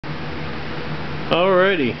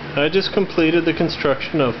Alrighty, I just completed the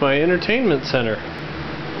construction of my entertainment center.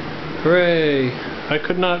 Hooray! I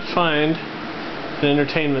could not find an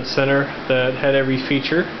entertainment center that had every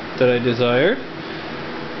feature that I desired,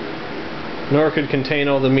 nor could contain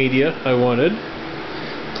all the media I wanted.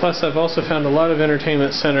 Plus, I've also found a lot of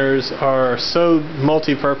entertainment centers are so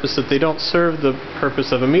multi-purpose that they don't serve the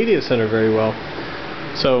purpose of a media center very well.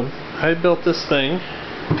 So I built this thing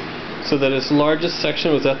so that its largest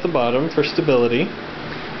section was at the bottom for stability,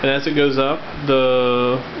 and as it goes up,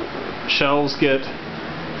 the shelves get,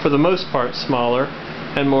 for the most part, smaller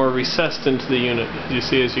and more recessed into the unit. You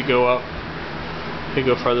see, as you go up, you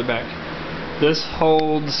go farther back. This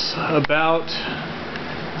holds about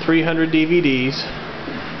 300 DVDs.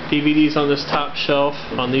 DVDs on this top shelf,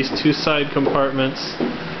 on these two side compartments,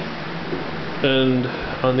 and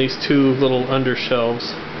on these two little under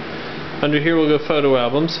shelves. Under here we'll go photo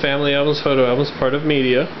albums, family albums, photo albums, part of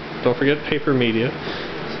media. Don't forget paper media.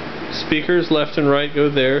 Speakers left and right go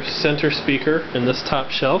there, center speaker in this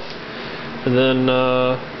top shelf. And then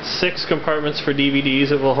 6 compartments for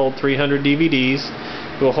DVDs. It will hold 300 DVDs.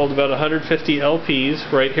 It will hold about 150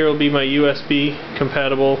 LPs. Right here will be my USB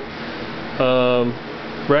compatible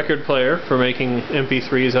record player for making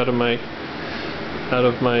MP3s out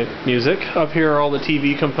of my music. Up here are all the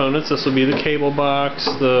TV components. This will be the cable box,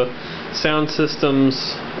 the sound systems,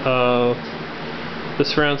 the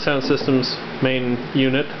surround sound systems main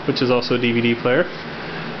unit, which is also a DVD player,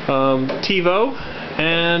 TiVo,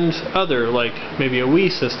 and other, like maybe a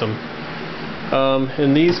Wii system.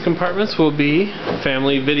 In these compartments will be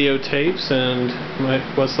family videotapes and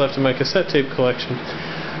what's left of my cassette tape collection.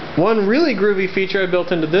 One really groovy feature I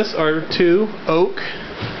built into this are 2 oak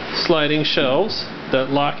sliding shelves that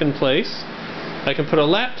lock in place. I can put a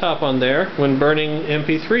laptop on there when burning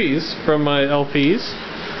MP3s from my LPs,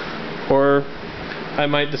 or I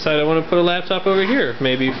might decide I want to put a laptop over here,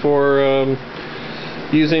 maybe for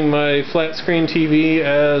using my flat screen TV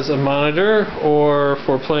as a monitor, or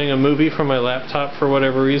for playing a movie from my laptop for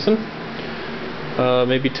whatever reason.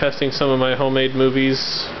 Maybe testing some of my homemade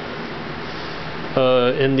movies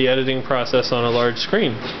in the editing process on a large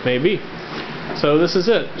screen, maybe. So this is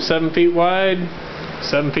it. 7 feet wide,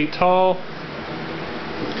 7 feet tall.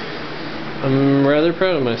 I'm rather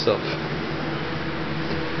proud of myself.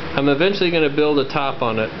 I'm eventually going to build a top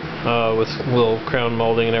on it with little crown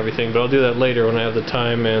molding and everything, but I'll do that later when I have the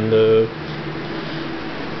time and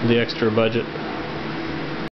the extra budget.